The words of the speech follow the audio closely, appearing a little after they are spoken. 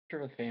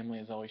Structure of a family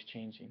is always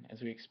changing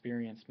as we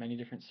experience many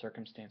different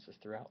circumstances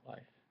throughout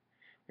life.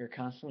 We are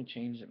constantly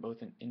changed at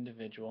both an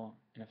individual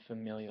and a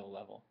familial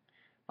level.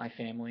 My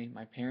family,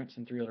 my parents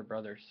and three older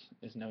brothers,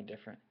 is no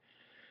different.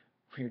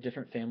 We are a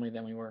different family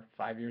than we were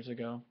 5 years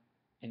ago,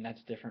 and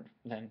that's different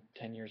than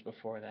 10 years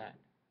before that.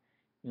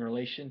 In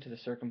relation to the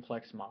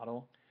circumplex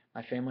model,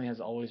 my family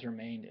has always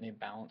remained in a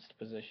balanced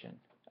position,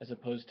 as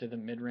opposed to the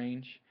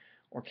mid-range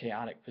or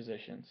chaotic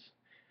positions.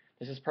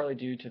 This is partly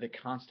due to the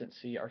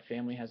constancy our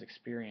family has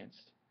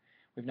experienced.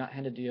 We've not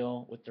had to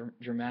deal with the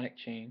dramatic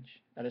change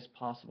that is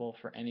possible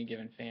for any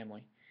given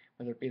family,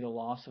 whether it be the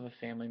loss of a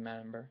family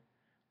member,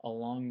 a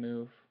long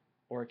move,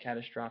 or a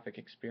catastrophic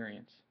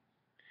experience.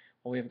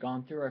 While we have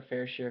gone through our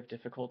fair share of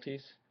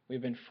difficulties, we've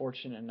been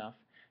fortunate enough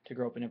to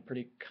grow up in a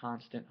pretty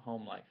constant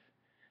home life.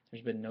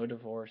 There's been no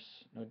divorce,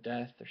 no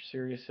death or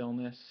serious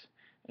illness,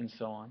 and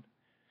so on.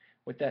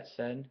 With that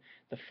said,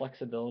 the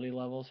flexibility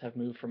levels have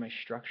moved from a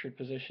structured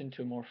position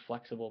to a more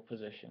flexible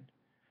position.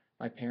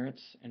 My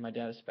parents, and my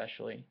dad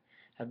especially,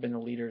 have been the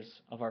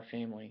leaders of our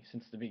family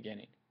since the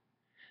beginning.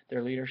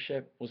 Their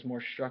leadership was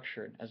more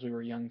structured as we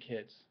were young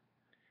kids,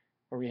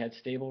 where we had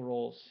stable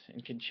roles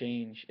and could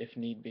change if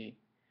need be.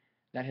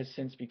 That has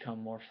since become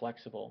more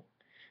flexible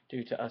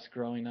due to us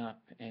growing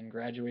up and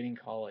graduating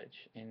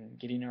college and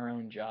getting our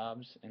own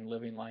jobs and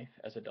living life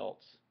as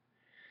adults.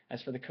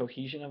 As for the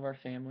cohesion of our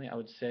family, I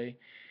would say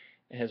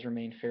it has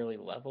remained fairly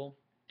level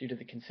due to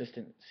the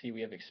consistency we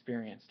have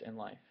experienced in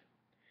life.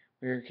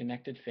 We are a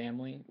connected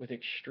family with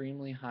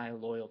extremely high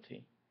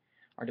loyalty.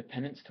 Our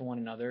dependence to one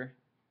another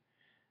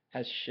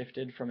has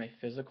shifted from a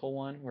physical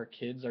one where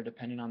kids are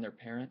dependent on their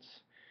parents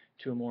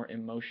to a more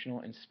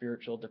emotional and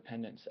spiritual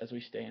dependence as we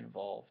stay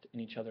involved in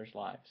each other's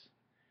lives.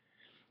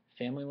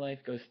 Family life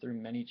goes through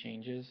many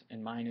changes,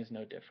 and mine is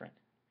no different,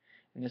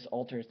 and this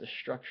alters the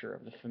structure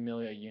of the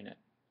familial unit.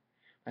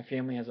 My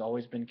family has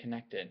always been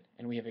connected,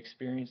 and we have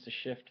experienced a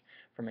shift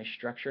from a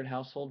structured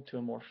household to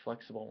a more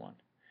flexible one.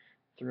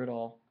 Through it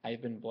all, I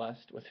have been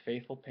blessed with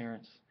faithful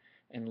parents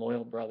and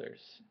loyal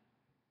brothers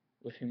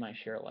with whom I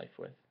share life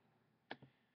with.